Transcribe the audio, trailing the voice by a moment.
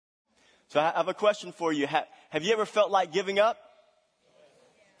So I have a question for you. Have you ever felt like giving up?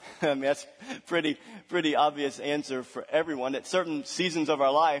 I mean, that's pretty obvious answer for everyone. At certain seasons of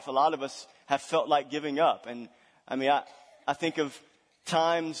our life, a lot of us have felt like giving up. And I mean, I think of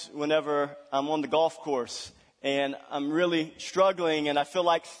times whenever I'm on the golf course and I'm really struggling and I feel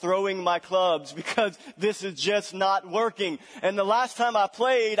like throwing my clubs because this is just not working. And the last time I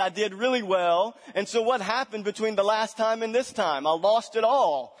played, I did really well. And so what happened between the last time and this time? I lost it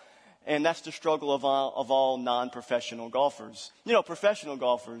all. And that's the struggle of all non-professional golfers. You know, professional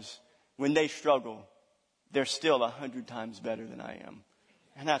golfers, when they struggle, they're still 100 times better than I am.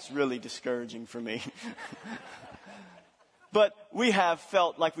 And that's really discouraging for me. But we have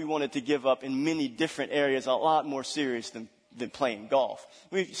felt like we wanted to give up in many different areas, a lot more serious than playing golf.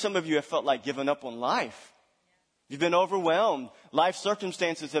 Some of you have felt like giving up on life. You've been overwhelmed. Life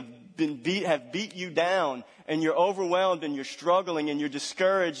circumstances have beat you down, and you're overwhelmed and you're struggling and you're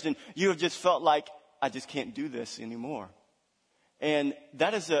discouraged, and you have just felt like, I just can't do this anymore. And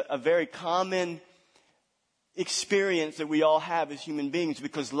that is a very common experience that we all have as human beings,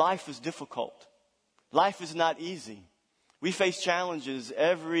 because life is difficult. Life is not easy. We face challenges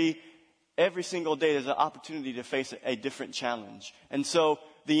every single day. There's an opportunity to face a different challenge. And so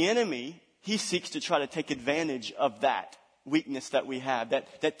the enemy, he seeks to try to take advantage of that weakness that we have,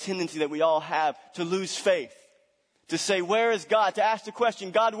 that tendency that we all have to lose faith, to say, where is God? To ask the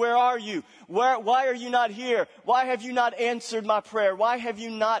question, God, where are you? Why are you not here? Why have you not answered my prayer? Why have you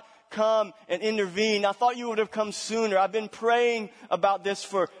not come and intervene? I thought you would have come sooner. I've been praying about this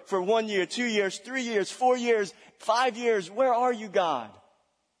for 1 year, 2 years, 3 years, 4 years, 5 years. Where are you, God?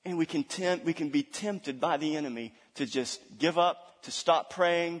 And we can be tempted by the enemy to just give up, to stop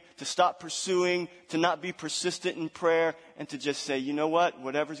praying, to stop pursuing, to not be persistent in prayer, and to just say, you know what?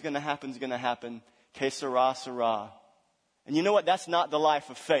 Whatever's going to happen is going to happen. Que sera, sera. And you know what? That's not the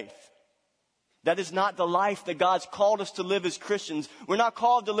life of faith. That is not the life that God's called us to live as Christians. We're not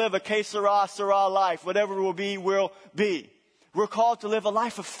called to live a que sera, sera life. Whatever will be, will be. We're called to live a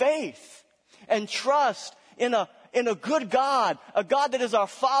life of faith and trust in a good God, a God that is our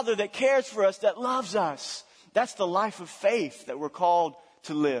Father, that cares for us, that loves us. That's the life of faith that we're called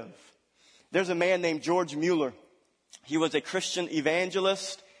to live. There's a man named George Mueller. He was a Christian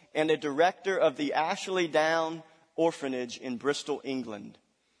evangelist and a director of the Ashley Down Orphanage in Bristol, England.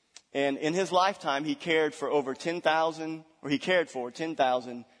 And in his lifetime, he cared for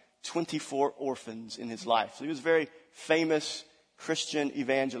 10,024 orphans in his life. So he was a very famous Christian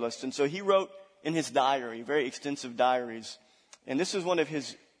evangelist. And so he wrote in his diary, very extensive diaries. And this is one of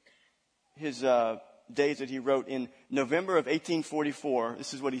his days that he wrote in November of 1844.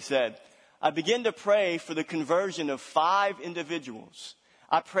 This is what he said. I began to pray for the conversion of 5 individuals.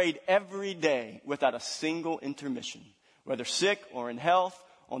 I prayed every day without a single intermission, whether sick or in health,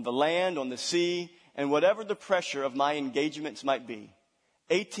 on the land, on the sea, and whatever the pressure of my engagements might be.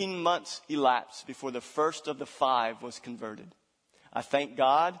 18 months elapsed before the first of the 5 was converted. I thanked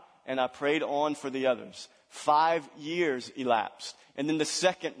God, and I prayed on for the others. 5 years elapsed, and then the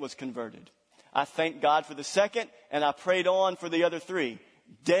second was converted. I thanked God for the second, and I prayed on for the other 3.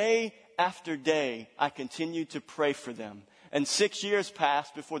 Day after day, I continued to pray for them. And 6 years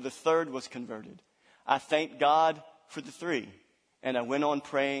passed before the third was converted. I thanked God for the 3, and I went on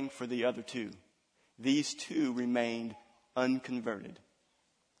praying for the other 2. These 2 remained unconverted.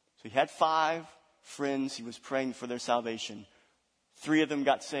 So he had 5 friends. He was praying for their salvation. 3 of them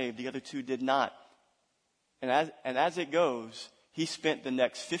got saved. The other 2 did not. And as it goes, he spent the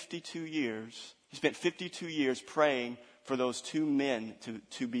next 52 years. He spent 52 years praying for those 2 men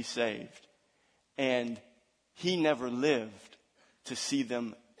to be saved. And he never lived to see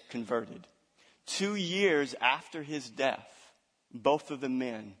them converted. 2 years after his death, both of the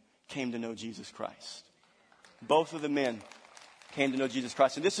men came to know Jesus Christ. Both of the men came to know Jesus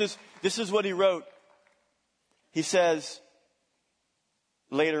Christ. And this is what he wrote. He says,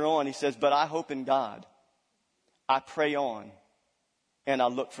 later on, he says, but I hope in God. I pray on, and I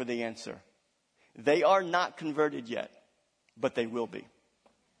look for the answer. They are not converted yet, but they will be.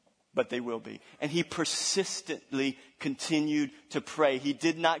 But they will be. And he persistently continued to pray. He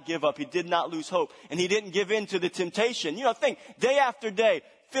did not give up. He did not lose hope. And he didn't give in to the temptation. You know, think, day after day,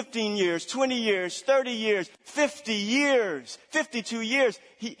 15 years, 20 years, 30 years, 50 years, 52 years.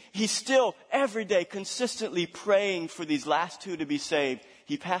 He's still every day consistently praying for these last 2 to be saved.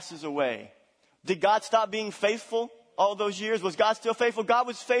 He passes away. Did God stop being faithful all those years? Was God still faithful? God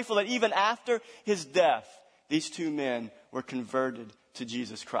was faithful that even after his death, these 2 men were converted to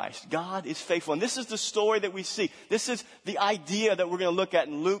Jesus Christ. God is faithful. And this is the story that we see. This is the idea that we're going to look at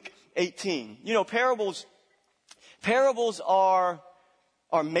in Luke 18. You know, parables are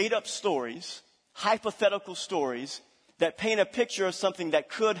are made up stories, hypothetical stories that paint a picture of something that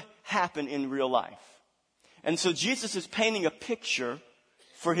could happen in real life. And so Jesus is painting a picture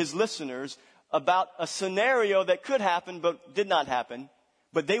for his listeners about a scenario that could happen but did not happen,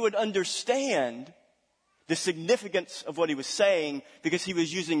 but they would understand the significance of what he was saying because he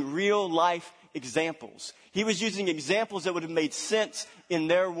was using real life examples. He was using examples that would have made sense in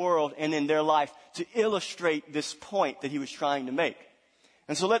their world and in their life to illustrate this point that he was trying to make.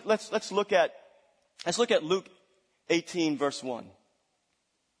 And so let's look at Luke 18 verse 1.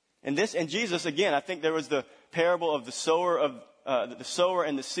 And Jesus, again, I think there was the parable of the sower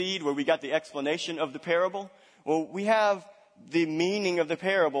and the seed where we got the explanation of the parable. Well, we have the meaning of the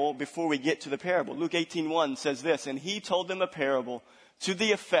parable before we get to the parable. Luke 18:1 says this, and he told them a parable to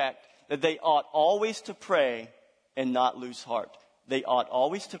the effect that they ought always to pray and not lose heart. They ought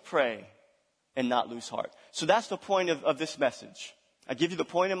always to pray and not lose heart. So that's the point of this message. I give you the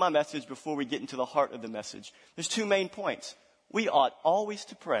point of my message before we get into the heart of the message. There's two main points. We ought always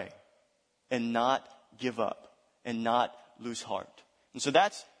to pray and not give up and not lose heart. And so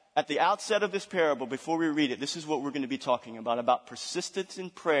that's at the outset of this parable, before we read it, this is what we're going to be talking about persistence in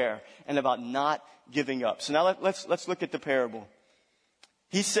prayer and about not giving up. So now let's look at the parable.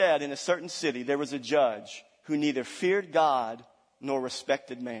 He said, in a certain city, there was a judge who neither feared God nor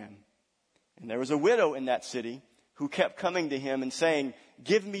respected man. And there was a widow in that city who kept coming to him and saying,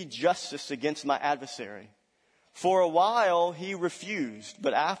 give me justice against my adversary. For a while he refused,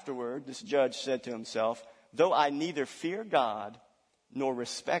 but afterward this judge said to himself, though I neither fear God nor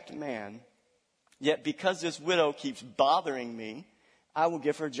respect man, yet because this widow keeps bothering me, I will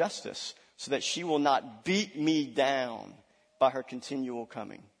give her justice so that she will not beat me down by her continual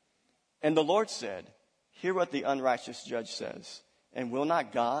coming. And the Lord said, hear what the unrighteous judge says. And will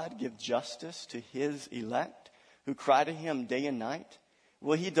not God give justice to his elect who cry to him day and night?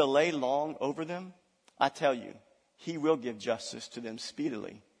 Will he delay long over them? I tell you, he will give justice to them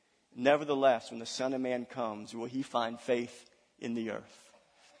speedily. Nevertheless, when the Son of Man comes, will he find faith in the earth?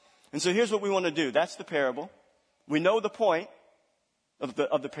 And so here's what we want to do. That's the parable. We know the point of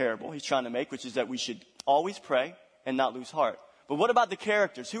the parable he's trying to make, which is that we should always pray and not lose heart. But what about the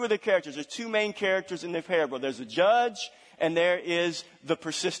characters? Who are the characters? There's two main characters in the parable. There's a judge and there is the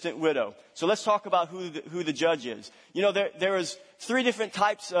persistent widow. So let's talk about who the judge is. You know, there is three different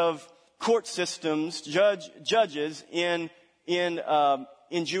types of court systems, judges in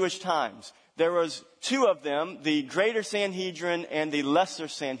Jewish times. There was two of them, the Greater Sanhedrin and the Lesser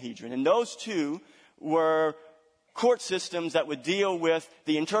Sanhedrin. And those two were court systems that would deal with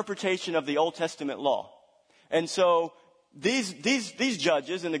the interpretation of the Old Testament law. And so these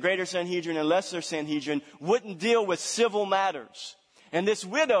judges in the Greater Sanhedrin and Lesser Sanhedrin wouldn't deal with civil matters. And this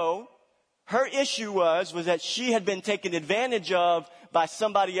widow, her issue was that she had been taken advantage of by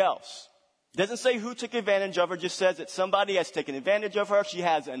somebody else. It doesn't say who took advantage of her, just says that somebody has taken advantage of her. She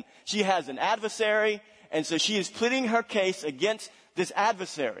has an adversary, and so she is pleading her case against this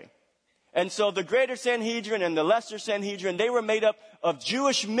adversary. And so the Greater Sanhedrin and the Lesser Sanhedrin, they were made up of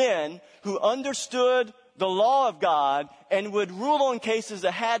Jewish men who understood the law of God and would rule on cases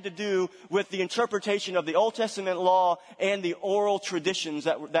that had to do with the interpretation of the Old Testament law and the oral traditions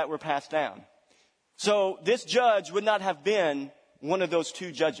that were passed down. So this judge would not have been one of those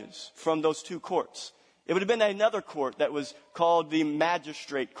two judges from those two courts. It would have been another court that was called the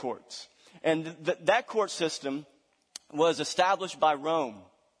magistrate courts. And that court system was established by Rome.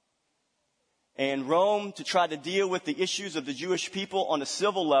 And Rome, to try to deal with the issues of the Jewish people on a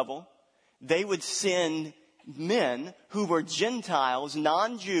civil level, they would send men who were Gentiles,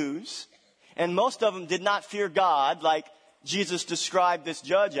 non-Jews, and most of them did not fear God like Jesus described this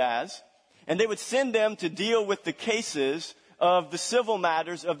judge as. And they would send them to deal with the cases of the civil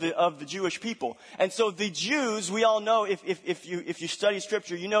matters of the Jewish people. And so the Jews, we all know, if you study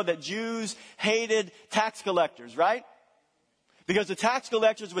Scripture, you know that Jews hated tax collectors, right? Because the tax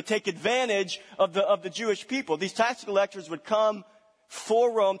collectors would take advantage of the Jewish people. These tax collectors would come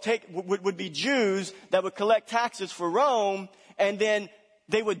for Rome, would be Jews that would collect taxes for Rome, and then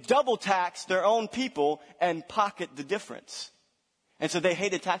they would double tax their own people and pocket the difference. And so they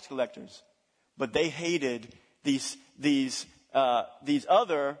hated tax collectors, but they hated these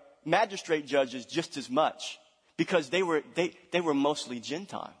other magistrate judges just as much, because they were mostly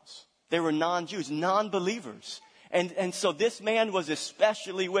Gentiles. They were non-Jews, non-believers. And so this man was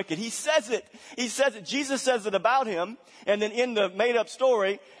especially wicked. He says it. Jesus says it about him. And then in the made up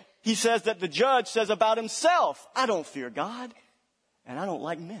story, he says that the judge says about himself, I don't fear God and I don't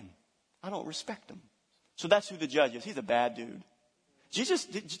like men. I don't respect them. So that's who the judge is. He's a bad dude.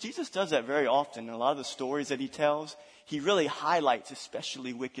 Jesus does that very often in a lot of the stories that he tells. he really highlights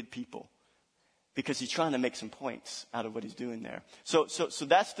especially wicked people because he's trying to make some points out of what he's doing there. So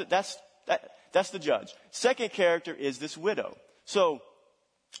that's the judge. Second character is this widow. So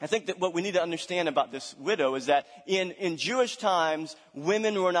I think that what we need to understand about this widow is that in Jewish times,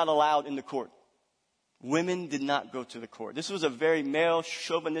 women were not allowed in the court. Women did not go to the court. This was a very male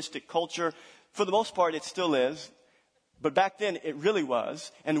chauvinistic culture. For the most part, it still is. But back then, it really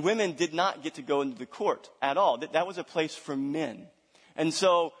was. And women did not get to go into the court at all. That was a place for men. And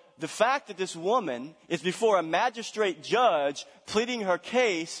so the fact that this woman is before a magistrate judge pleading her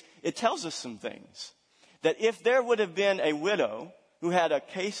case, it tells us some things. That if there would have been a widow who had a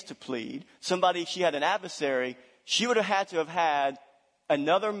case to plead, she had an adversary, she would have had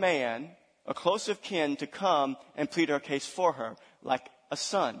another man, a close of kin, to come and plead her case for her, like a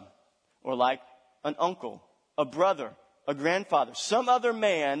son, or like an uncle, a brother, a grandfather. Some other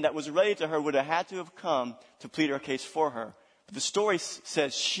man that was related to her would have had to have come to plead her case for her. But the story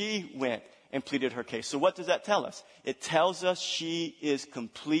says she went and pleaded her case. So what does that tell us? It tells us she is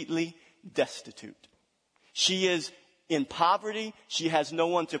completely destitute. She is in poverty. She has no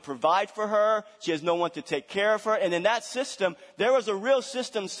one to provide for her. She has no one to take care of her. And in that system, there was a real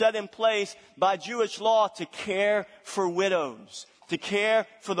system set in place by Jewish law to care for widows, to care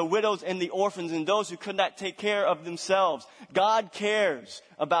for the widows and the orphans and those who could not take care of themselves. God cares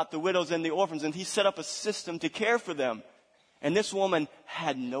about the widows and the orphans, and he set up a system to care for them. And this woman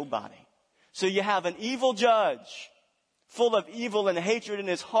had nobody. So you have an evil judge, full of evil and hatred in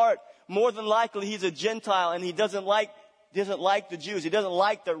his heart. More than likely, he's a Gentile, and he doesn't like the Jews. He doesn't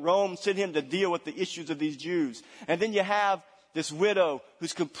like that Rome sent him to deal with the issues of these Jews. And then you have this widow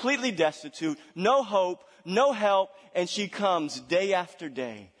who's completely destitute, no hope, no help, and she comes day after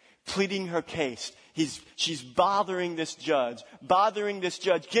day, pleading her case. She's bothering this judge.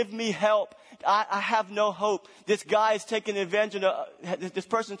 Give me help. I have no hope. This guy is taking advantage this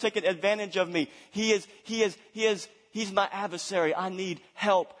person's taking advantage of me. He's my adversary. I need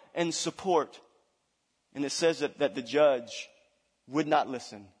help and support. And it says that the judge would not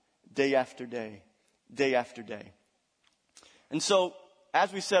listen day after day, day after day. And so,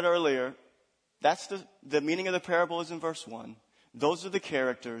 as we said earlier, that's the meaning of the parable is in verse 1. Those are the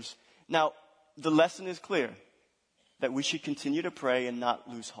characters. Now, the lesson is clear, that we should continue to pray and not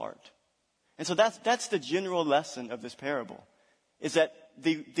lose heart. And so that's the general lesson of this parable, is that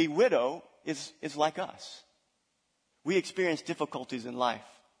the widow is like us. We experience difficulties in life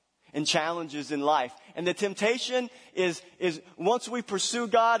and challenges in life. And the temptation is once we pursue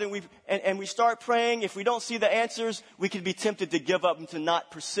God and we start praying, if we don't see the answers, we can be tempted to give up and to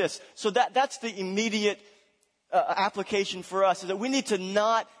not persist. So that's the immediate application for us, is that we need to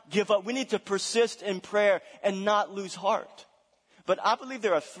not give up. We need to persist in prayer and not lose heart. But I believe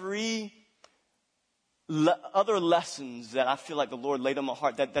there are three other lessons that I feel like the Lord laid on my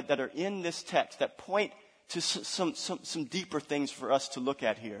heart that are in this text that point to some deeper things for us to look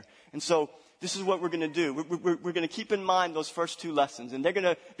at here. And so this is what we're going to do. We're going to keep in mind those first two lessons, and they're going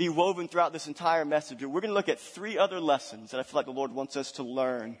to be woven throughout this entire message. We're going to look at three other lessons that I feel like the Lord wants us to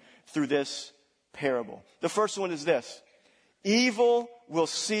learn through this parable. The first one is this: evil will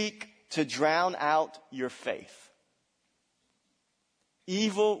seek to drown out your faith.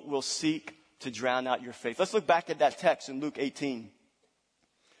 Evil will seek to drown out your faith. Let's look back at that text in Luke 18,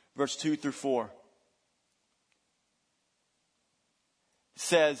 verse 2 through 4. It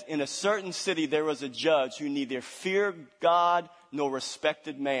says, in a certain city there was a judge who neither feared God nor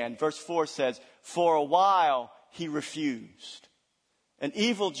respected man. Verse 4 says, for a while he refused. An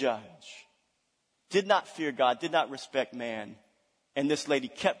evil judge did not fear God, did not respect man. And this lady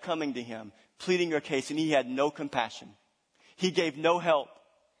kept coming to him, pleading her case, and he had no compassion. He gave no help.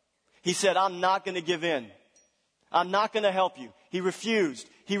 He said, I'm not going to give in. I'm not going to help you. He refused.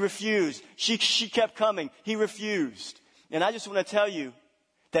 She kept coming. He refused. And I just want to tell you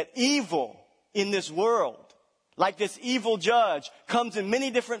that evil in this world, like this evil judge, comes in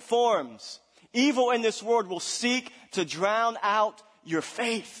many different forms. Evil in this world will seek to drown out your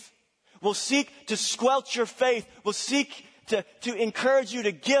faith, will seek to squelch your faith, will seek to encourage you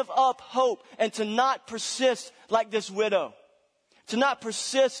to give up hope and to not persist like this widow, to not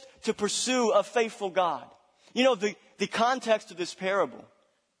persist to pursue a faithful God. You know, the context of this parable,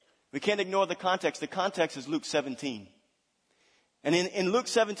 we can't ignore the context. The context is Luke 17. And in Luke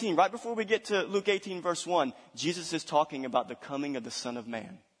 17, right before we get to Luke 18, verse 1, Jesus is talking about the coming of the Son of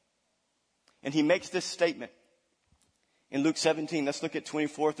Man. And he makes this statement in Luke 17. Let's look at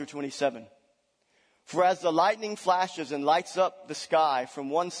 24 through 27. For as the lightning flashes and lights up the sky from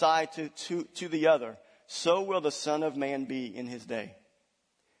one side to the other, so will the Son of Man be in his day.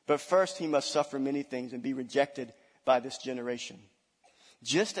 But first he must suffer many things and be rejected by this generation.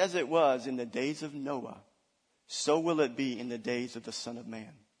 Just as it was in the days of Noah, so will it be in the days of the Son of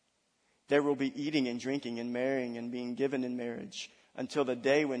Man. There will be eating and drinking and marrying and being given in marriage until the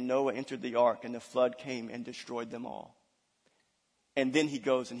day when Noah entered the ark and the flood came and destroyed them all. And then he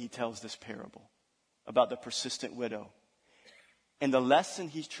goes and he tells this parable about the persistent widow. And the lesson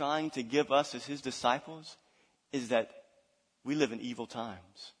he's trying to give us as his disciples is that we live in evil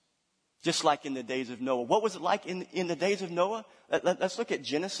times. Just like in the days of Noah. What was it like in the days of Noah? Let's look at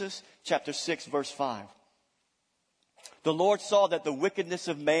Genesis chapter 6, verse 5. The Lord saw that the wickedness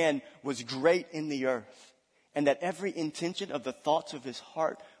of man was great in the earth, and that every intention of the thoughts of his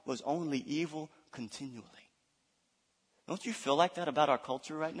heart was only evil continually. Don't you feel like that about our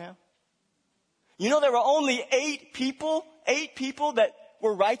culture right now? You know, there were only 8 people that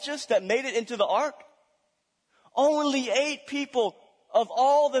were righteous that made it into the ark. Only 8 people of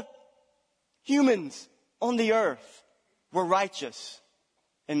all the humans on the earth were righteous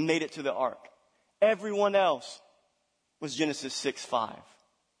and made it to the ark. Everyone else was Genesis 6:5.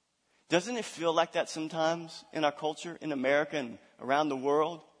 Doesn't it feel like that sometimes in our culture, in America and around the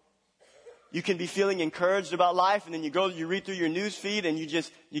world? You can be feeling encouraged about life, and then you read through your news feed, and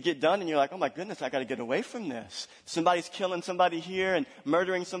you get done, and you're like, oh my goodness, I got to get away from this. Somebody's killing somebody here and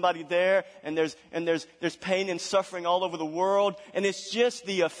murdering somebody there, and there's pain and suffering all over the world, and it's just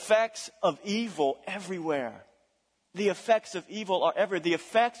the effects of evil everywhere. The effects of evil are everywhere. The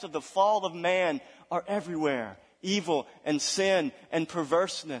effects of the fall of man are everywhere. Evil and sin and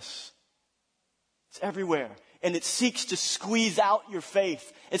perverseness. It's everywhere. And it seeks to squeeze out your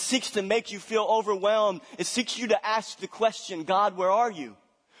faith. It seeks to make you feel overwhelmed. It seeks you to ask the question, God, where are you?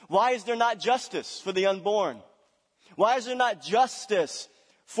 Why is there not justice for the unborn? Why is there not justice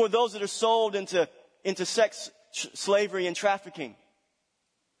for those that are sold into sex slavery and trafficking?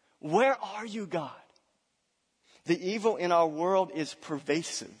 Where are you, God? The evil in our world is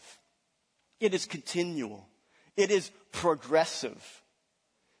pervasive. It is continual. It is progressive.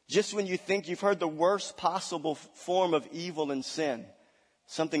 Just when you think you've heard the worst possible form of evil and sin,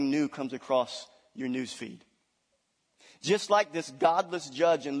 something new comes across your newsfeed. Just like this godless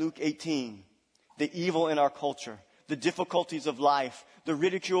judge in Luke 18, the evil in our culture, the difficulties of life, the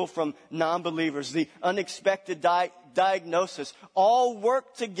ridicule from non-believers, the unexpected diagnosis, all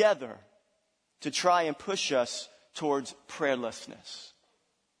work together to try and push us towards prayerlessness.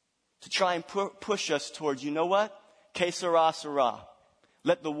 To try and push us towards, you know what? Que sera, sera.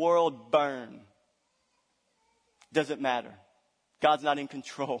 Let the world burn. Doesn't matter. God's not in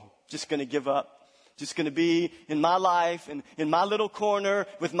control. Just going to give up. Just going to be in my life and in my little corner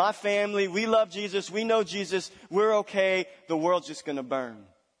with my family. We love Jesus. We know Jesus. We're okay. The world's just going to burn. And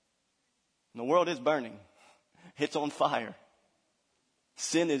the world is burning. It's on fire.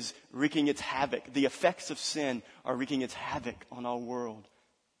 Sin is wreaking its havoc. The effects of sin are wreaking its havoc on our world,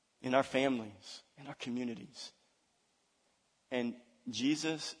 in our families, in our communities. And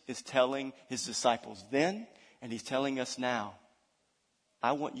Jesus is telling his disciples then, and he's telling us now,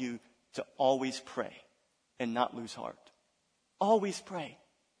 I want you to always pray and not lose heart. Always pray.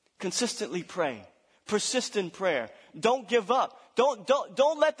 Consistently pray. Persist in prayer. Don't give up.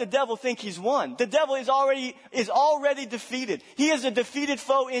 Don't let the devil think he's won. The devil is already defeated. He is a defeated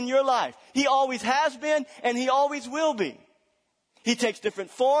foe in your life. He always has been, and he always will be. He takes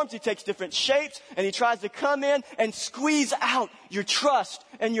different forms, he takes different shapes, and he tries to come in and squeeze out your trust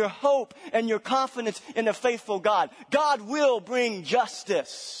and your hope and your confidence in a faithful God. God will bring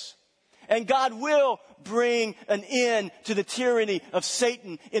justice. And God will bring an end to the tyranny of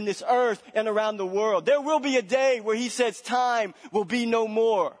Satan in this earth and around the world. There will be a day where he says time will be no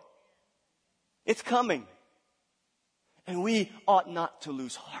more. It's coming. And we ought not to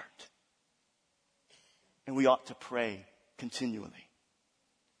lose heart. And we ought to pray continually.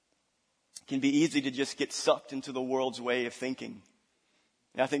 It can be easy to just get sucked into the world's way of thinking.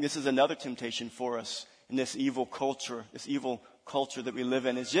 And I think this is another temptation for us in this evil culture that we live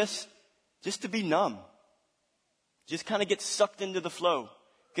in, is just to be numb. Just kind of get sucked into the flow.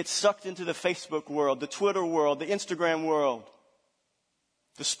 Get sucked into the Facebook world, the Twitter world, the Instagram world,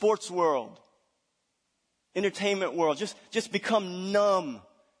 the sports world, entertainment world. Just become numb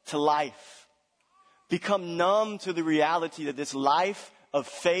to life. Become numb to the reality that this life of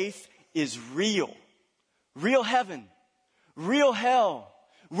faith is real. Real heaven, real hell,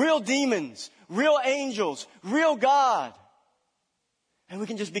 real demons, real angels, real God. And we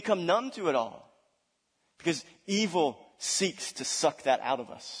can just become numb to it all. Because evil seeks to suck that out of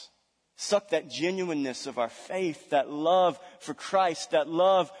us. Suck that genuineness of our faith, that love for Christ, that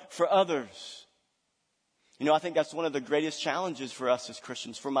love for others. You know, I think that's one of the greatest challenges for us as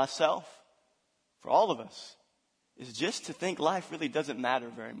Christians, for myself, for all of us, is just to think life really doesn't matter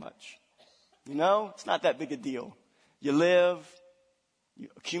very much. You know, it's not that big a deal. You live, you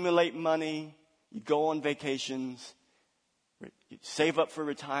accumulate money, you go on vacations, you save up for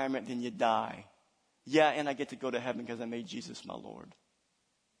retirement, then you die. Yeah, and I get to go to heaven because I made Jesus my Lord.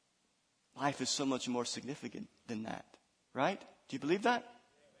 Life is so much more significant than that, right? Do you believe that?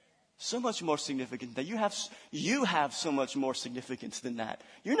 So much more significant than that. You have so much more significance than that.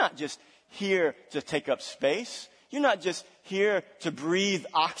 You're not just here to take up space. You're not just here to breathe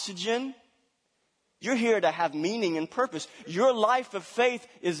oxygen. You're here to have meaning and purpose. Your life of faith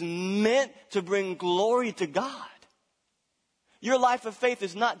is meant to bring glory to God. Your life of faith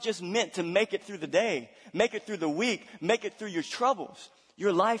is not just meant to make it through the day, make it through the week, make it through your troubles.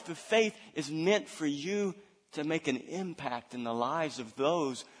 Your life of faith is meant for you to make an impact in the lives of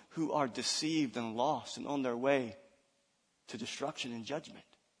those who are deceived and lost and on their way to destruction and judgment.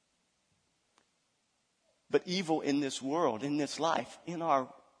 But evil in this world, in this life, in our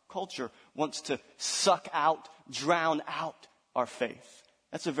culture, wants to suck out, drown out our faith.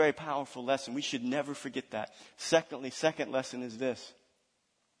 That's a very powerful lesson. We should never forget that. Second lesson is this.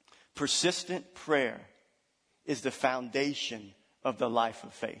 Persistent prayer is the foundation of the life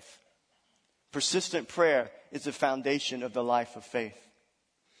of faith. Persistent prayer is the foundation of the life of faith.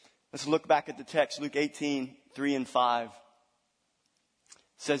 Let's look back at the text, Luke 18, 3 and 5. It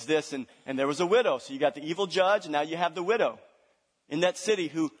says this, and there was a widow. So you got the evil judge, and now you have the widow in that city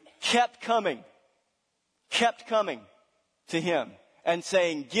who kept coming to him and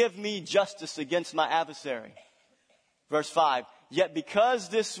saying, give me justice against my adversary. Verse 5, yet because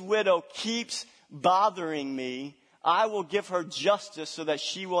this widow keeps bothering me, I will give her justice so that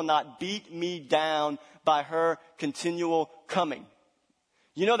she will not beat me down by her continual coming.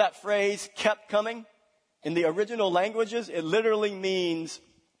 You know that phrase, kept coming? In the original languages, it literally means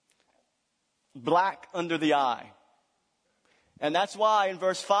black under the eye. And that's why in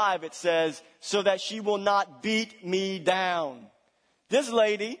verse 5 it says, so that she will not beat me down. This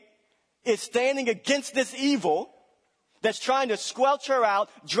lady is standing against this evil that's trying to squelch her out,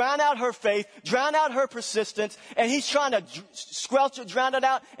 drown out her faith, drown out her persistence, and he's trying to squelch it, drown it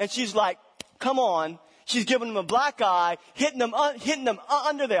out, and she's like, come on. She's giving him a black eye, hitting them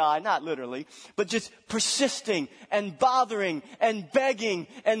under the eye, not literally, but just persisting and bothering and begging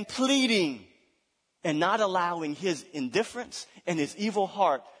and pleading and not allowing his indifference and his evil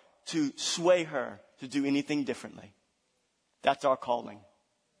heart to sway her to do anything differently. That's our calling.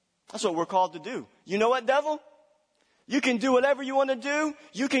 That's what we're called to do. You know what, devil? You can do whatever you want to do.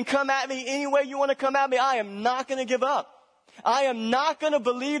 You can come at me any way you want to come at me. I am not going to give up. I am not going to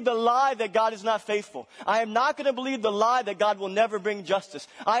believe the lie that God is not faithful. I am not going to believe the lie that God will never bring justice.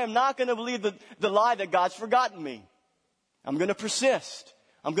 I am not going to believe the lie that God's forgotten me. I'm going to persist.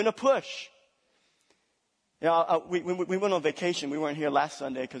 I'm going to push. You know, we went on vacation. We weren't here last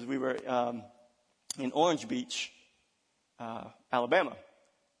Sunday because we were in Orange Beach, Alabama.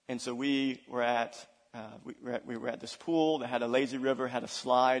 And so we were at this pool that had a lazy river, had a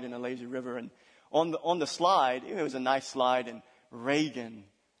slide in a lazy river. And on the slide, it was a nice slide. And Reagan,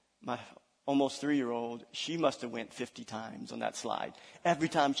 my almost 3-year-old, she must have went 50 times on that slide. Every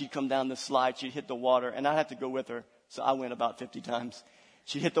time she'd come down the slide, she'd hit the water. And I'd have to go with her. So I went about 50 times.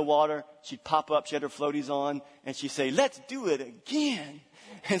 She'd hit the water, she'd pop up, she had her floaties on, and she'd say, let's do it again.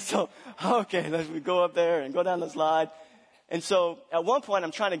 And so, okay, we go up there and go down the slide. And so at one point,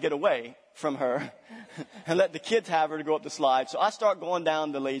 I'm trying to get away from her and let the kids have her to go up the slide. So I start going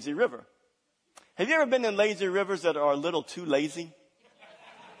down the lazy river. Have you ever been in lazy rivers that are a little too lazy?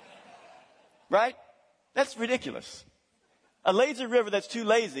 Right? That's ridiculous. A lazy river that's too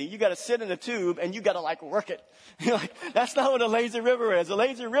lazy, you got to sit in a tube and you got to work it. You're like, that's not what a lazy river is. A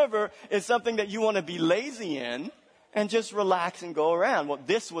lazy river is something that you want to be lazy in and just relax and go around. Well,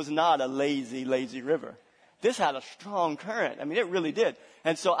 this was not a lazy river. This had a strong current. I mean, it really did.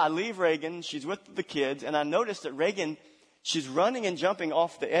 And so I leave Reagan. She's with the kids. And I noticed that Reagan, she's running and jumping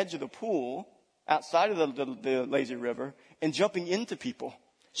off the edge of the pool outside of the lazy river and jumping into people.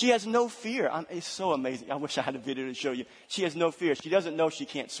 She has no fear. It's so amazing. I wish I had a video to show you. She has no fear. She doesn't know she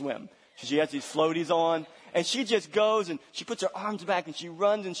can't swim. She has these floaties on. And she just goes and she puts her arms back and she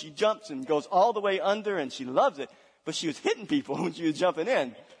runs and she jumps and goes all the way under and she loves it. But she was hitting people when she was jumping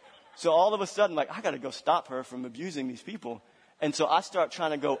in. So all of a sudden, I got to go stop her from abusing these people. And so I start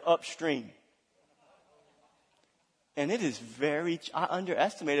trying to go upstream. And it is I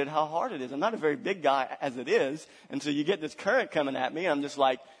underestimated how hard it is. I'm not a very big guy as it is. And so you get this current coming at me. And I'm just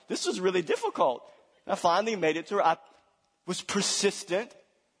like, this was really difficult. And I finally made it to her. I was persistent.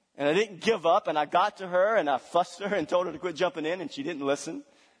 And I didn't give up. And I got to her and I fussed her and told her to quit jumping in. And she didn't listen.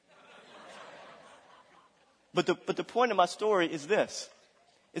 But the point of my story is this,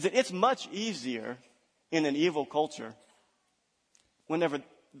 is that it's much easier in an evil culture whenever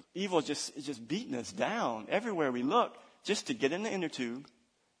evil is just beating us down everywhere we look, just to get in the inner tube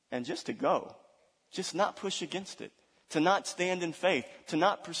and just to go. Just not push against it. To not stand in faith. To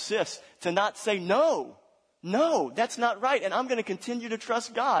not persist. To not say, no, that's not right. And I'm going to continue to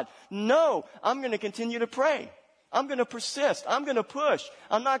trust God. No, I'm going to continue to pray. I'm going to persist. I'm going to push.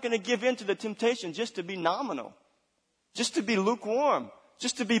 I'm not going to give in to the temptation just to be nominal. Just to be lukewarm.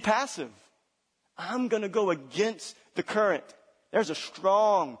 Just to be passive. I'm going to go against the current. There's a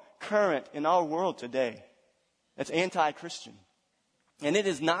strong current in our world today that's anti-Christian. And it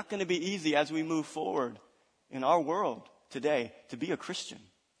is not going to be easy as we move forward in our world today to be a Christian.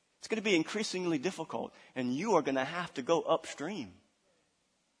 It's going to be increasingly difficult, and you are going to have to go upstream.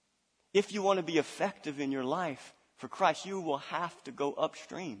 If you want to be effective in your life for Christ, you will have to go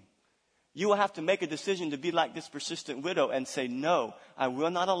upstream. You will have to make a decision to be like this persistent widow and say, no, I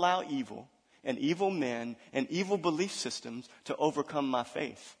will not allow evil and evil men and evil belief systems to overcome my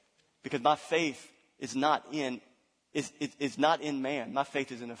faith. Because my faith is not in man. My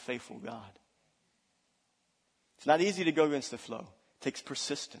faith is in a faithful God. It's not easy to go against the flow. It takes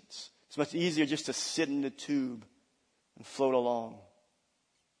persistence. It's much easier just to sit in the tube and float along.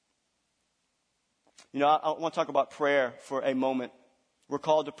 You know, I want to talk about prayer for a moment. We're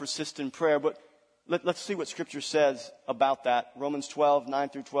called to persist in prayer, but let's see what Scripture says about that. Romans 12, 9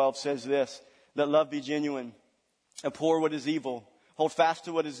 through 12 says this, let love be genuine, abhor what is evil, hold fast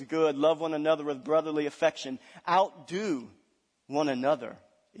to what is good, love one another with brotherly affection, outdo one another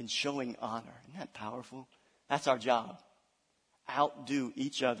in showing honor. Isn't that powerful? That's our job. Outdo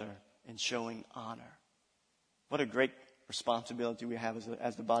each other in showing honor. What a great responsibility we have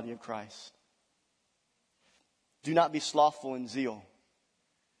as the body of Christ. Do not be slothful in zeal.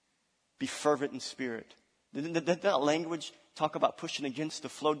 Be fervent in spirit. Did that language talk about pushing against the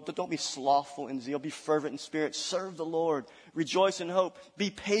flow? Don't be slothful in zeal. Be fervent in spirit. Serve the Lord. Rejoice in hope. Be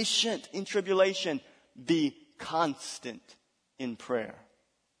patient in tribulation. Be constant in prayer.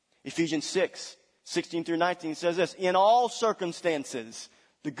 Ephesians 6, 16 through 19 says this, in all circumstances,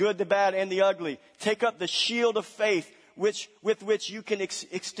 the good, the bad, and the ugly, take up the shield of faith, with which you can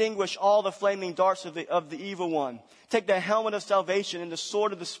extinguish all the flaming darts of the evil one. Take the helmet of salvation and the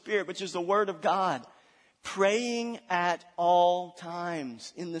sword of the Spirit, which is the word of God. Praying at all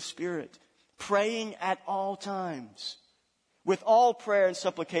times in the Spirit. Praying at all times. With all prayer and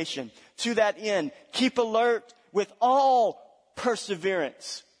supplication. To that end, keep alert with all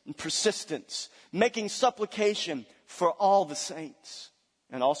perseverance and persistence. Making supplication for all the saints.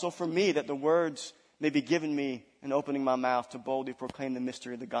 And also for me, that the words may be given me in opening my mouth to boldly proclaim the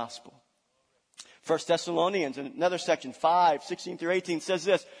mystery of the gospel. 1 Thessalonians, in another section, 5, 16 through 18 says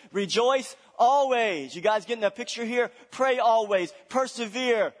this, rejoice always. You guys getting that picture here? Pray always.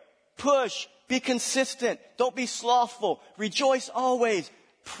 Persevere. Push. Be consistent. Don't be slothful. Rejoice always.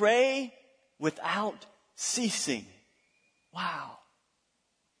 Pray without ceasing. Wow.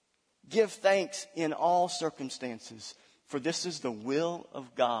 Give thanks in all circumstances, for this is the will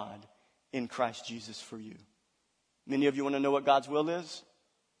of God in Christ Jesus for you. Many of you want to know what God's will is?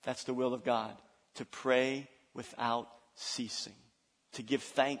 That's the will of God. To pray without ceasing. To give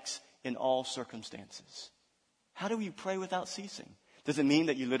thanks in all circumstances. How do we pray without ceasing? Does it mean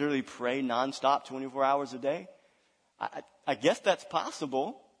that you literally pray nonstop 24 hours a day? I guess that's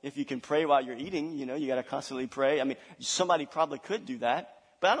possible. If you can pray while you're eating, you know, you got to constantly pray. I mean, somebody probably could do that.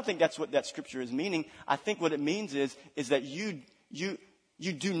 But I don't think that's what that scripture is meaning. I think what it means is that you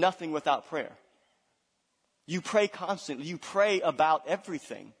do nothing without prayer. You pray constantly. You pray about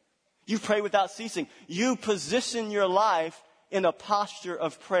everything. You pray without ceasing. You position your life in a posture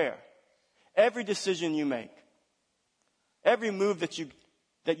of prayer. Every decision you make, every move that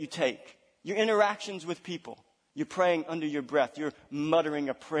you take, your interactions with people, you're praying under your breath. You're muttering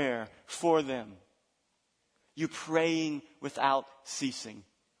a prayer for them. You're praying without ceasing.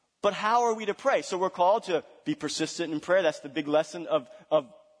 But how are we to pray? So we're called to be persistent in prayer. That's the big lesson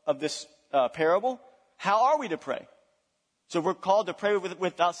of this parable. How are we to pray? So we're called to pray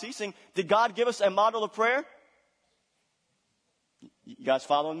without ceasing. Did God give us a model of prayer? You guys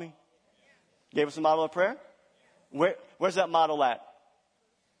following me? Gave us a model of prayer? Where's that model at?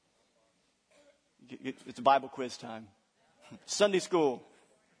 It's a Bible quiz time. Sunday school.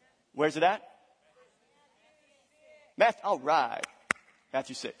 Where's it at? All right.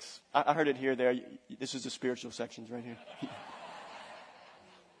 Matthew 6. I heard it here, there. This is the spiritual sections right here.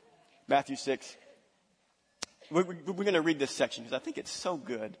 Matthew 6. We're going to read this section because I think it's so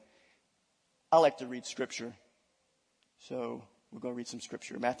good. I like to read scripture. So We're going to read some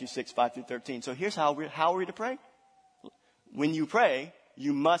scripture. Matthew 6, 5 through 13. So here's how are we to pray? When you pray,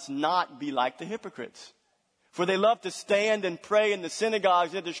 you must not be like the hypocrites. For they love to stand and pray in the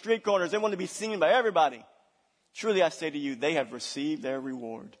synagogues, at the street corners. They want to be seen by everybody. Truly I say to you, they have received their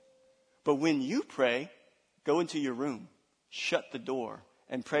reward. But when you pray, go into your room, shut the door,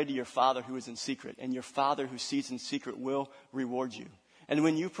 and pray to your Father who is in secret. And your Father who sees in secret will reward you. And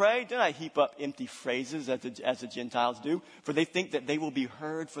when you pray, do not heap up empty phrases as the Gentiles do, for they think that they will be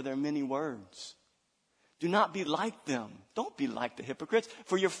heard for their many words. Do not be like them. Don't be like the hypocrites,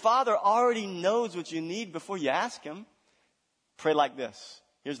 for your Father already knows what you need before you ask Him. Pray like this.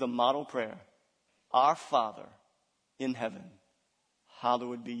 Here's the model prayer. Our Father in heaven,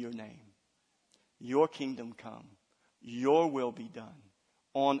 hallowed be your name. Your kingdom come. Your will be done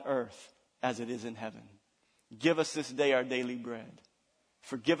on earth as it is in heaven. Give us this day our daily bread.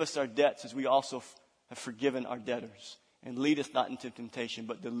 Forgive us our debts as we also have forgiven our debtors. And lead us not into temptation,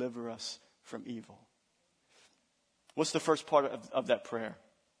 but deliver us from evil. What's the first part of that prayer?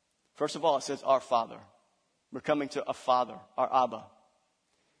 First of all, it says, our Father. We're coming to a Father, our Abba.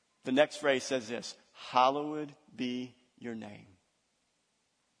 The next phrase says this, hallowed be your name.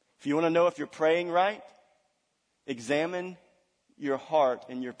 If you want to know if you're praying right, examine your heart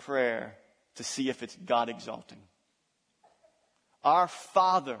in your prayer to see if it's God exalting. Our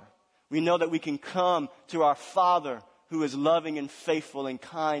Father. We know that we can come to our Father who is loving and faithful and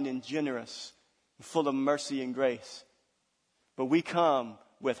kind and generous, and full of mercy and grace. But we come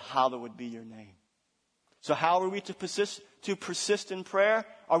with hallowed be your name. So how are we to persist in prayer?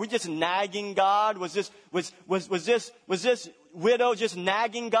 Are we just nagging God? Was this widow just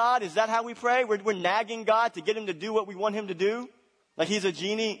nagging God? Is that how we pray? We're nagging God to get Him to do what we want Him to do? Like He's a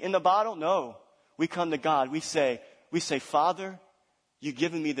genie in the bottle? No. We come to God. We say, Father, you've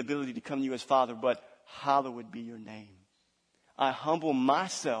given me the ability to come to you as Father, but hallowed be your name. I humble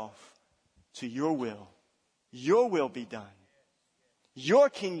myself to your will. Your will be done. Your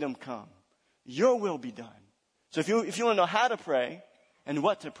kingdom come. Your will be done. So if you want to know how to pray and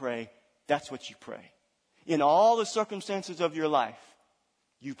what to pray, that's what you pray. In all the circumstances of your life,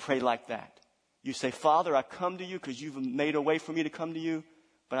 you pray like that. You say, Father, I come to you because you've made a way for me to come to you,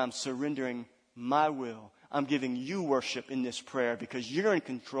 but I'm surrendering my will. I'm giving you worship in this prayer because you're in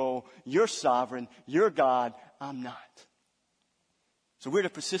control. You're sovereign. You're God. I'm not. So we're to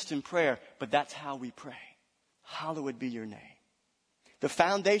persist in prayer, but that's how we pray. Hallowed be your name. The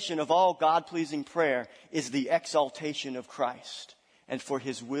foundation of all God-pleasing prayer is the exaltation of Christ and for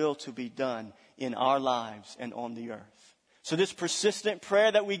His will to be done in our lives and on the earth. So this persistent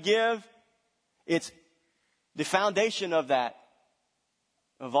prayer that we give, it's the foundation of that,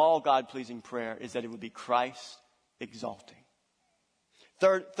 of all God-pleasing prayer, is that it would be Christ exalting.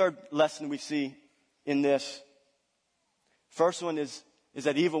 Third lesson we see in this. First one is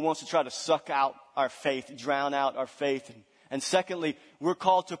that evil wants to try to suck out our faith, drown out our faith. And secondly, we're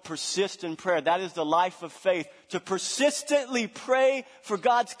called to persist in prayer. That is the life of faith. To persistently pray for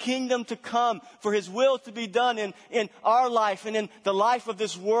God's kingdom to come, for His will to be done in our life and in the life of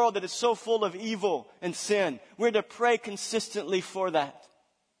this world that is so full of evil and sin. We're to pray consistently for that.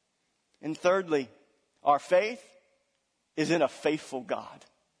 And thirdly, our faith is in a faithful God.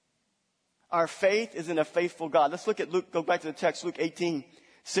 Our faith is in a faithful God. Let's look at Luke, go back to the text, Luke 18,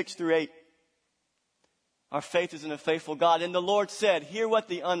 6 through 8. Our faith is in a faithful God. And the Lord said, hear what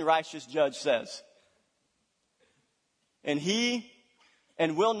the unrighteous judge says. And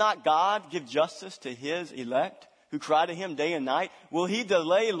will not God give justice to His elect who cry to Him day and night? Will He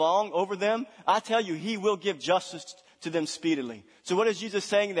delay long over them? I tell you, He will give justice to them speedily. So what is Jesus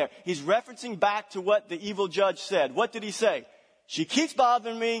saying there? He's referencing back to what the evil judge said. What did He say? She keeps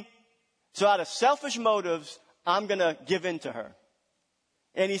bothering me, so out of selfish motives, I'm going to give in to her.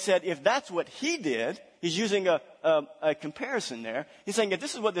 And He said, if that's what he did, He's using a comparison there. He's saying, if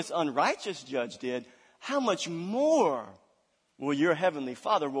this is what this unrighteous judge did, how much more will your heavenly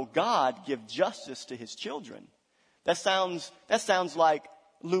Father, will God give justice to His children? That sounds like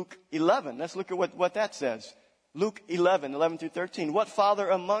Luke 11. Let's look at what that says. Luke 11 through 13. What father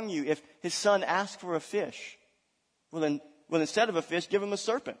among you, if his son asks for a fish, will instead of a fish, give him a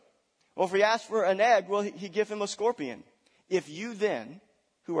serpent? Or if he asks for an egg, will he give him a scorpion? If you then,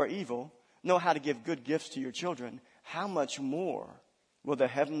 who are evil, know how to give good gifts to your children, how much more will the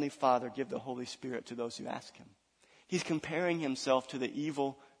Heavenly Father give the Holy Spirit to those who ask Him? He's comparing Himself to the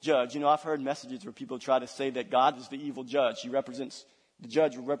evil judge. You know, I've heard messages where people try to say that God is the evil judge. The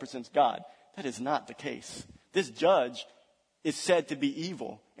judge represents God. That is not the case. This judge is said to be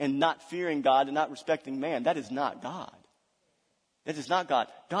evil and not fearing God and not respecting man. That is not God. That is not God.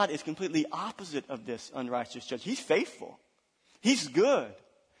 God is completely opposite of this unrighteous judge. He's faithful. He's good.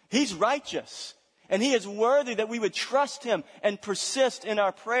 He's righteous. And He is worthy that we would trust Him and persist in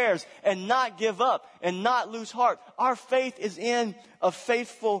our prayers and not give up and not lose heart. Our faith is in a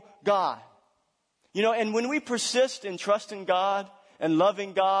faithful God. You know, and when we persist in trusting God and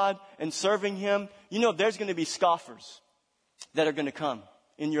loving God and serving Him, you know, there's going to be scoffers that are going to come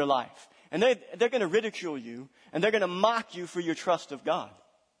in your life. And they're going to ridicule you, and they're going to mock you for your trust of God.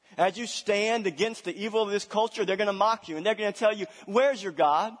 As you stand against the evil of this culture, they're going to mock you, and they're going to tell you, where's your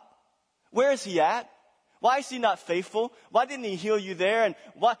God? Where is He at? Why is He not faithful? Why didn't He heal you there? And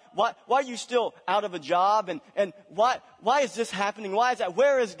why are you still out of a job? And why is this happening? Why is that?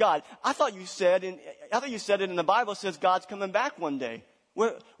 Where is God? I thought you said it in the Bible. It says God's coming back one day.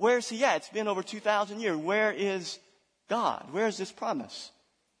 Where is He at? It's been over 2,000 years. Where is God? Where is this promise?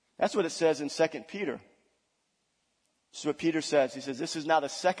 That's what it says in 2 Peter. This is what Peter says. He says, this is now the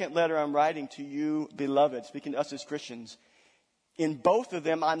second letter I'm writing to you, beloved, speaking to us as Christians. In both of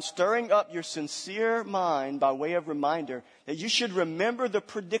them, I'm stirring up your sincere mind by way of reminder that you should remember the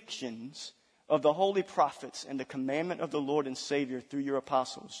predictions of the holy prophets and the commandment of the Lord and Savior through your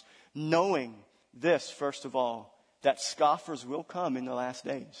apostles, knowing this, first of all, that scoffers will come in the last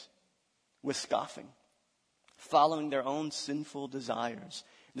days with scoffing, following their own sinful desires.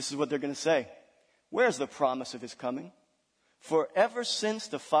 This is what they're going to say. Where's the promise of His coming? For ever since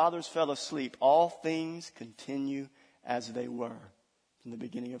the fathers fell asleep, all things continue as they were from the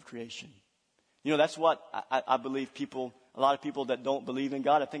beginning of creation. You know, that's what I believe a lot of people that don't believe in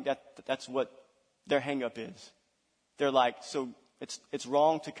God, I think that's what their hang up is. They're like, so it's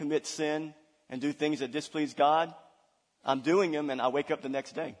wrong to commit sin and do things that displease God. I'm doing them and I wake up the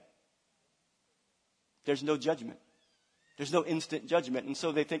next day. There's no judgment. There's no instant judgment. And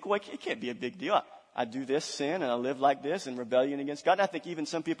so they think, well, it can't be a big deal. I do this sin and I live like this in rebellion against God. And I think even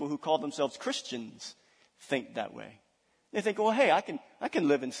some people who call themselves Christians think that way. They think, well, hey, I can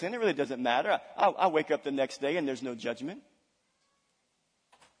live in sin. It really doesn't matter. I wake up the next day and there's no judgment.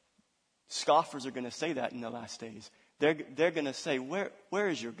 Scoffers are going to say that in the last days. They're going to say, where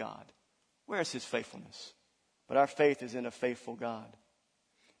is your God? Where is His faithfulness? But our faith is in a faithful God.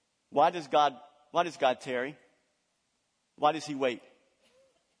 Why does God tarry? Why does He wait?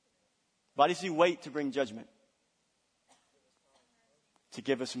 Why does He wait to bring judgment? To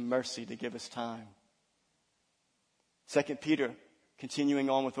give us mercy, to give us time. 2 Peter, continuing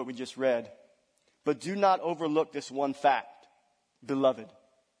on with what we just read. But do not overlook this one fact, beloved,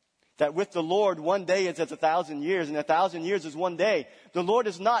 that with the Lord 1 day is as 1,000 years, and 1,000 years is 1 day. The Lord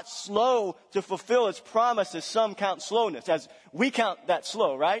is not slow to fulfill His promise, as some count slowness, as we count that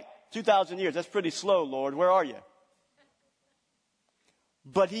slow, right? 2,000 years, that's pretty slow, Lord. Where are you?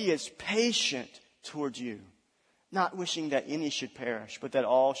 But He is patient towards you, not wishing that any should perish, but that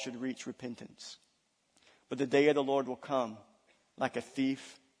all should reach repentance. But the day of the Lord will come like a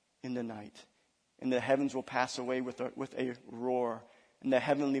thief in the night, and the heavens will pass away with a roar, and the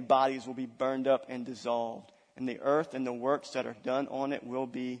heavenly bodies will be burned up and dissolved, and the earth and the works that are done on it will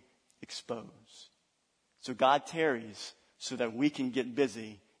be exposed. So God tarries so that we can get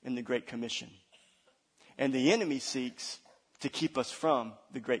busy in the Great Commission. And the enemy seeks to keep us from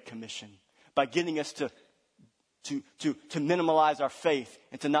the Great Commission by getting us to minimize our faith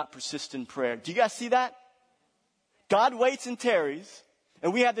and to not persist in prayer. Do you guys see that? God waits and tarries,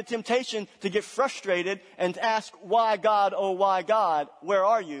 and we have the temptation to get frustrated and to ask, why God, oh why God, where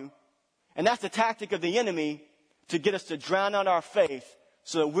are you? And that's the tactic of the enemy to get us to drown out our faith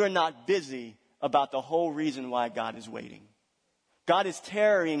so that we're not busy about the whole reason why God is waiting. God is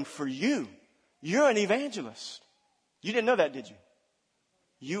tarrying for you. You're an evangelist. You didn't know that, did you?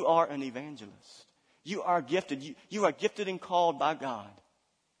 You are an evangelist. You are gifted. You are gifted and called by God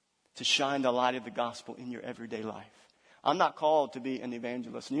to shine the light of the gospel in your everyday life. I'm not called to be an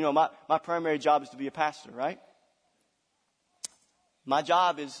evangelist. And you know, my primary job is to be a pastor, right? My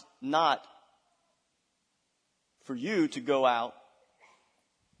job is not for you to go out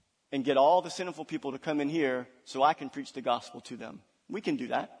and get all the sinful people to come in here so I can preach the gospel to them. We can do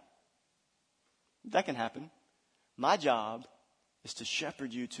that. That can happen. My job is to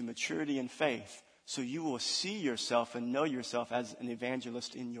shepherd you to maturity in faith so you will see yourself and know yourself as an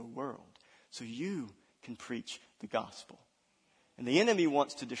evangelist in your world. So you can preach the gospel. And the enemy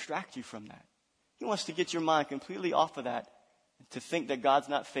wants to distract you from that. He wants to get your mind completely off of that, to think that God's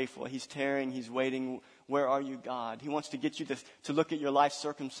not faithful. He's tarrying, He's waiting. Where are you, God? He wants to get you to look at your life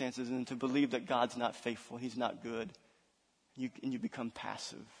circumstances and to believe that God's not faithful. He's not good. And you become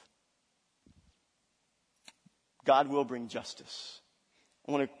passive. God will bring justice.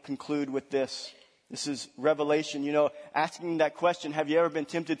 I want to conclude with this. This is Revelation. You know, asking that question, have you ever been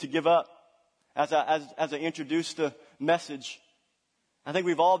tempted to give up? As I introduced the message, I think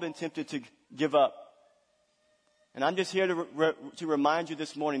we've all been tempted to give up. And I'm just here to remind you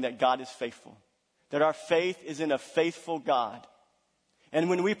this morning that God is faithful, that our faith is in a faithful God. And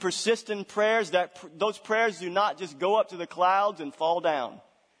when we persist in prayers, those prayers do not just go up to the clouds and fall down.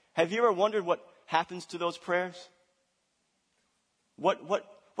 Have you ever wondered what happens to those prayers?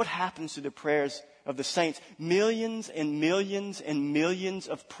 What happens to the prayers of the saints? Millions and millions and millions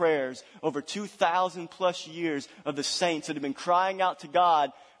of prayers over 2,000 plus years of the saints that have been crying out to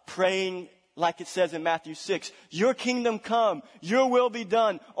God, praying like it says in Matthew 6, your kingdom come, your will be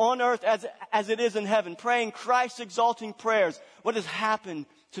done on earth as it is in heaven, praying Christ exalting prayers. What has happened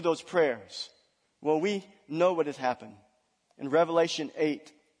to those prayers? Well, we know what has happened. In Revelation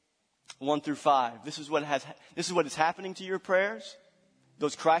 8, 1 through 5, this is what is happening to your prayers.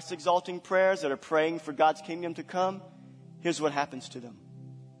 Those Christ exalting prayers that are praying for God's kingdom to come. Here's what happens to them.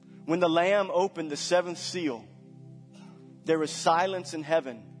 When the Lamb opened the seventh seal, there was silence in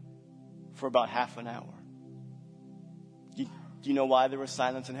heaven for about half an hour. Do you know why there was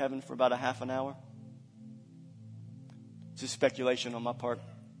silence in heaven for about a half an hour? It's just speculation on my part.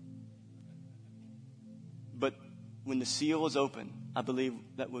 But when the seal was open, I believe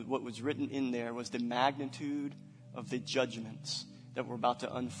that what was written in there was the magnitude of the judgments that were about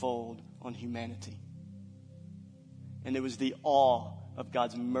to unfold on humanity. And it was the awe of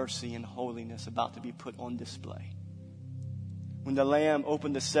God's mercy and holiness about to be put on display. When the Lamb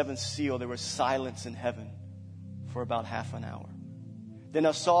opened the seventh seal, there was silence in heaven for about half an hour. Then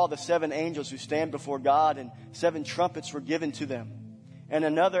I saw the seven angels who stand before God, and seven trumpets were given to them. And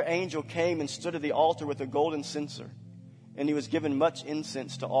another angel came and stood at the altar with a golden censer. And he was given much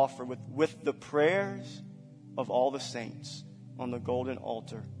incense to offer with the prayers of all the saints on the golden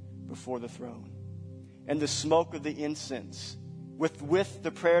altar before the throne. And the smoke of the incense with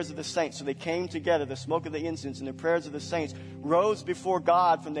the prayers of the saints. So they came together, the smoke of the incense and the prayers of the saints rose before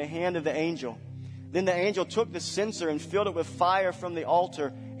God from the hand of the angel. Then the angel took the censer and filled it with fire from the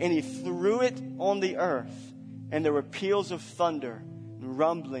altar, and he threw it on the earth. And there were peals of thunder and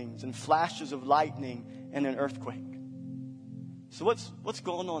rumblings and flashes of lightning and an earthquake. So what's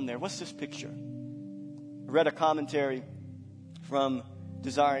going on there? What's this picture? I read a commentary from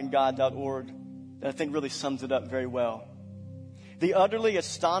desiringgod.org that I think really sums it up very well. The utterly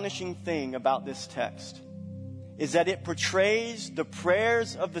astonishing thing about this text is that it portrays the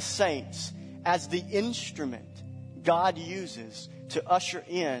prayers of the saints as the instrument God uses to usher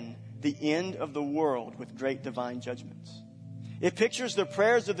in the end of the world with great divine judgments. It pictures the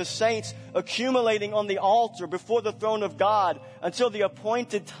prayers of the saints accumulating on the altar before the throne of God until the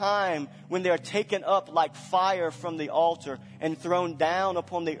appointed time when they are taken up like fire from the altar and thrown down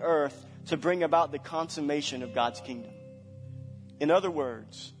upon the earth to bring about the consummation of God's kingdom. In other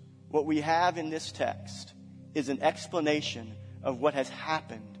words, what we have in this text is an explanation of what has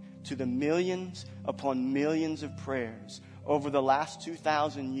happened to the millions upon millions of prayers over the last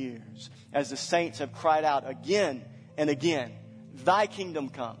 2,000 years as the saints have cried out again and again, thy kingdom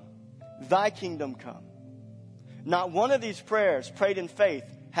come, thy kingdom come. Not one of these prayers prayed in faith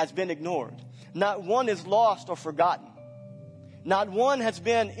has been ignored. Not one is lost or forgotten. Not one has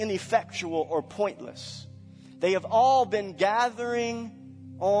been ineffectual or pointless. They have all been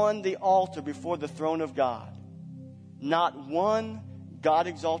gathering on the altar before the throne of God. Not one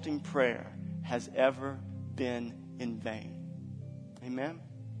God-exalting prayer has ever been in vain. Amen?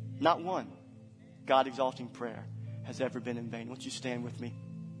 Not one God-exalting prayer has ever been in vain. Won't you stand with me?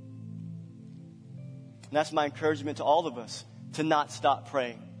 And that's my encouragement to all of us, to not stop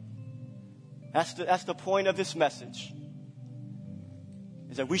praying. That's the point of this message,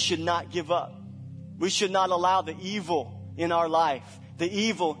 is that we should not give up. We should not allow the evil in our life, the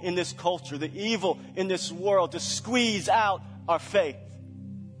evil in this culture, the evil in this world to squeeze out our faith.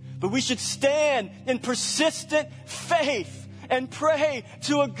 But we should stand in persistent faith and pray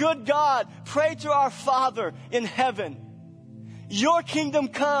to a good God. Pray to our Father in heaven. Your kingdom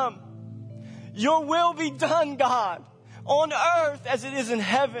come. Your will be done, God, on earth as it is in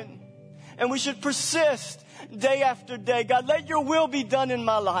heaven. And we should persist day after day. God, let your will be done in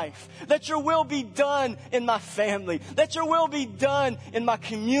my life. Let your will be done in my family. Let your will be done in my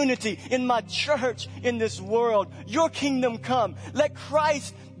community, in my church, in this world. Your kingdom come. Let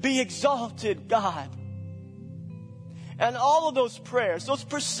Christ be exalted, God. And all of those prayers, those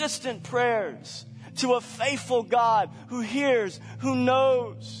persistent prayers to a faithful God who hears, who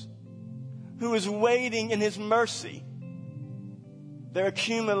knows, who is waiting in his mercy, they're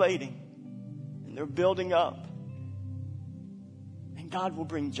accumulating. They're building up. And God will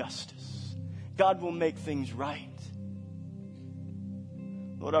bring justice. God will make things right.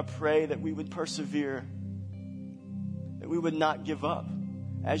 Lord, I pray that we would persevere, that we would not give up.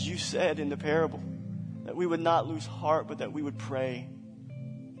 As you said in the parable, that we would not lose heart, but that we would pray.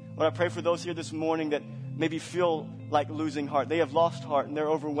 Lord, I pray for those here this morning that maybe feel like losing heart. They have lost heart and they're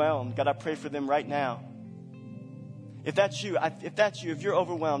overwhelmed. God, I pray for them right now. If that's you, if you're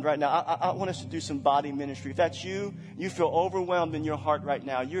overwhelmed right now, I want us to do some body ministry. If that's you, you feel overwhelmed in your heart right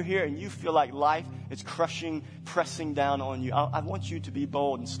now. You're here and you feel like life is crushing, pressing down on you. I want you to be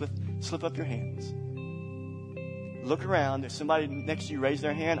bold and slip up your hands. Look around. If somebody next to you raise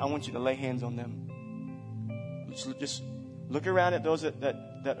their hand, I want you to lay hands on them. Just look around at those that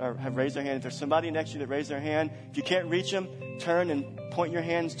have raised their hand. If there's somebody next to you that raised their hand, if you can't reach them, turn and point your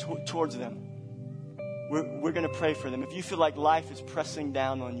hands towards them. We're going to pray for them. If you feel like life is pressing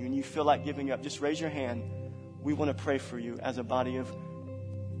down on you and you feel like giving up, just raise your hand. We want to pray for you as a body of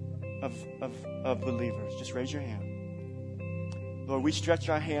believers. Just raise your hand. Lord, we stretch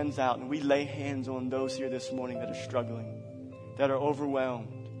our hands out and we lay hands on those here this morning that are struggling, that are overwhelmed.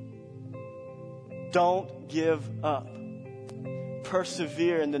 Don't give up.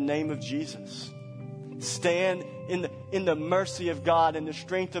 Persevere in the name of Jesus. Stand in the mercy of God and the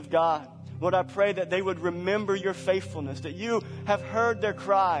strength of God. Lord, I pray that they would remember your faithfulness, that you have heard their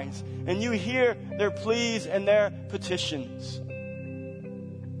cries and you hear their pleas and their petitions.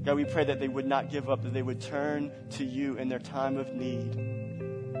 God, we pray that they would not give up, that they would turn to you in their time of need.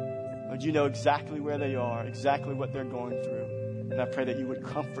 Lord, you know exactly where they are, exactly what they're going through. And I pray that you would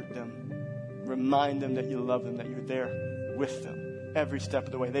comfort them, remind them that you love them, that you're there with them every step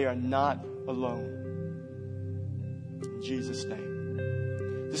of the way. They are not alone. In Jesus' name.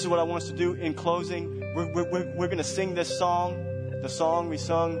 This is what I want us to do in closing. We're going to sing this song, the song we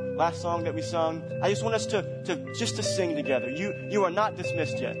sung, last song that we sung. I just want us to sing together. You are not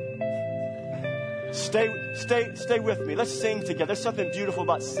dismissed yet. Stay with me. Let's sing together. There's something beautiful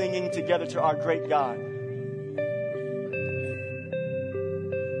about singing together to our great God.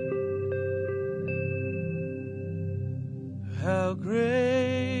 How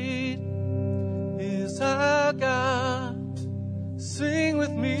great is our God? Sing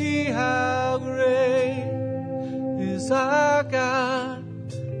with me, how great is our God,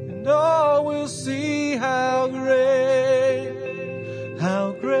 and all will see how great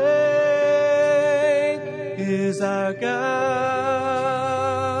is our God,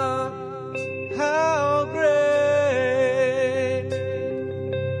 how great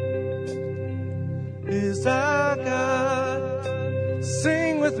is our God.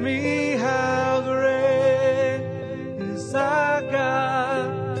 Sing with me, how great is our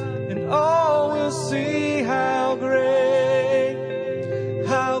God, and all will see how great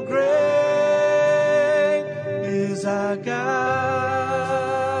is our God.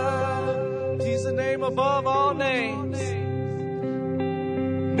 He's the name above all names.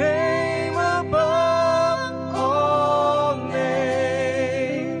 Name above all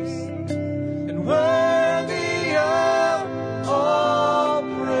names, and worthy of all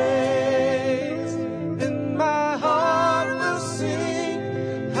praise. And my heart will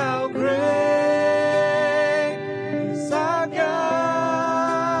sing how great is our God.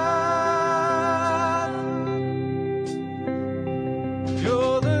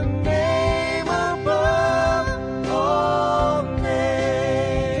 You're the name above all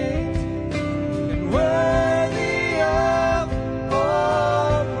names, and worthy of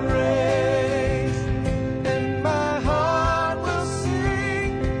all praise. And my heart will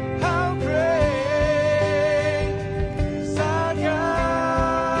sing how great is our God.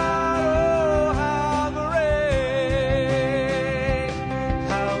 Oh, how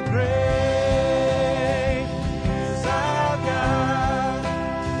great is our God.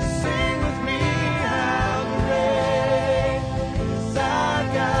 Sing with me, how great is our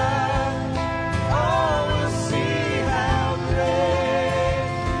God. All will see how great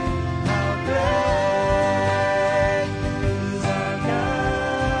is our God.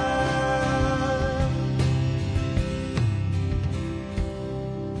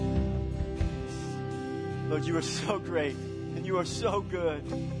 Lord, you are so great and you are so good.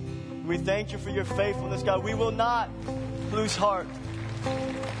 We thank you for your faithfulness, God. We will not lose heart.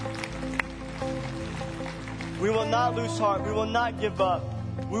 We will not lose heart. We will not give up.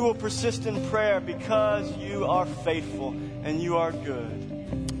 We will persist in prayer because you are faithful and you are good.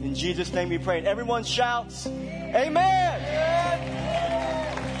 In Jesus' name we pray. And everyone shouts, Amen.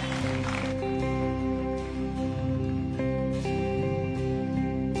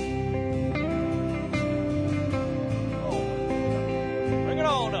 Bring it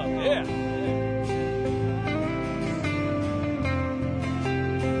on up, yeah.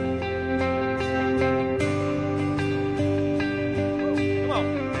 Come on,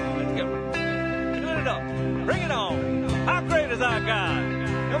 let's go. Turn it up. Bring it on.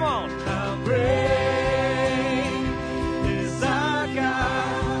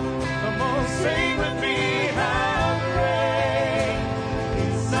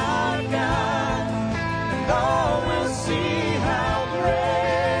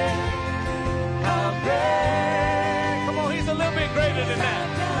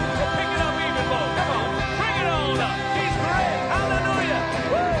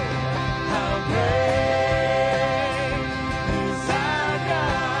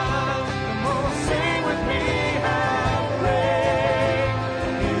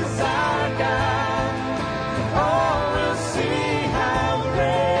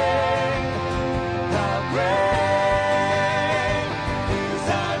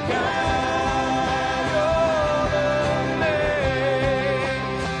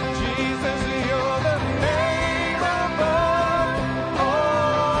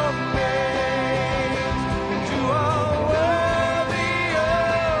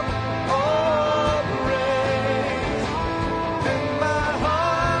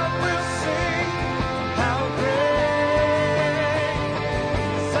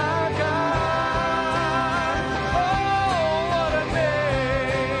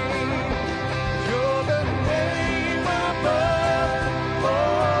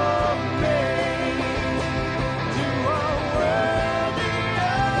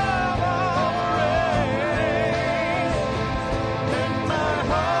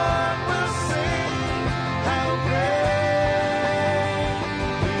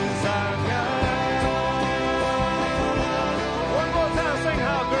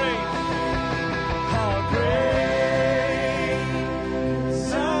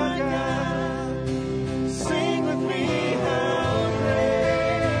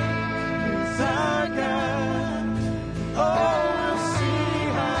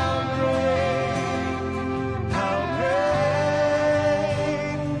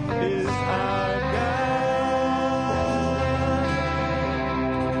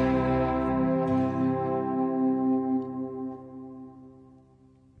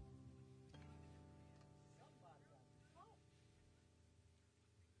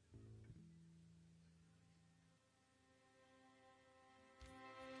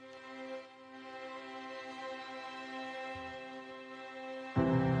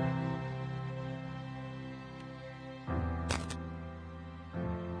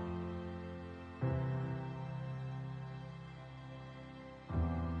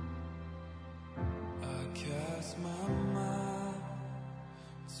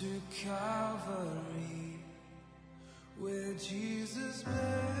 to Calvary, where Jesus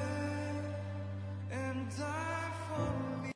bled and died.